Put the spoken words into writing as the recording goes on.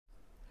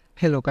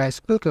Hello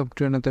guys, welcome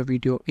to another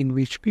video in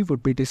which we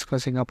would be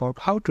discussing about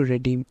how to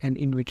redeem an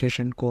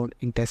invitation code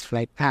in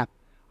TestFlight app.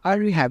 Are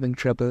you having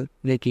trouble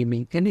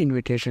redeeming an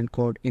invitation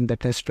code in the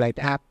TestFlight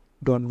app?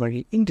 Don't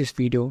worry, in this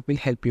video we'll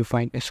help you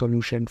find a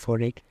solution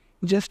for it.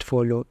 Just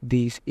follow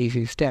these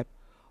easy steps.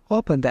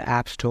 Open the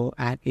App Store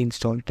and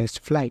install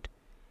TestFlight.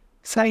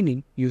 Sign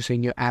in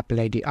using your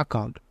Apple ID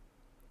account.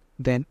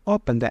 Then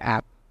open the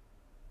app.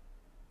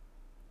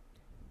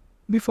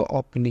 Before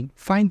opening,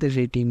 find the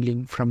redeem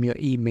link from your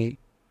email.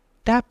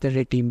 Tap the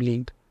redeem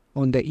link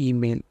on the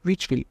email,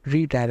 which will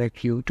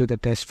redirect you to the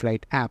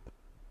TestFlight app.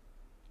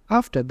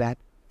 After that,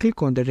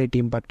 click on the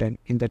redeem button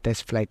in the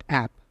TestFlight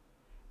app.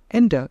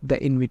 Enter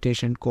the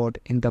invitation code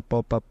in the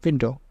pop-up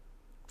window.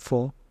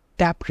 4.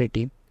 Tap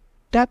redeem.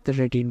 Tap the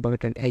redeem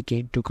button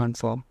again to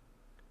confirm.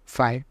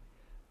 5.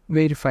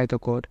 Verify the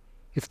code.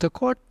 If the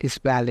code is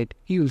valid,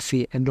 you will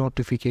see a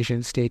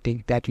notification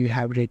stating that you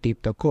have redeemed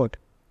the code.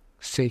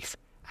 6.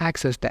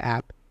 Access the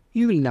app.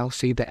 You will now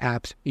see the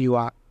apps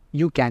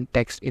you can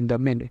text in the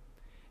menu.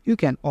 You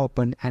can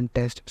open and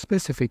test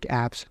specific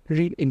apps,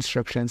 read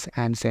instructions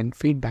and send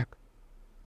feedback.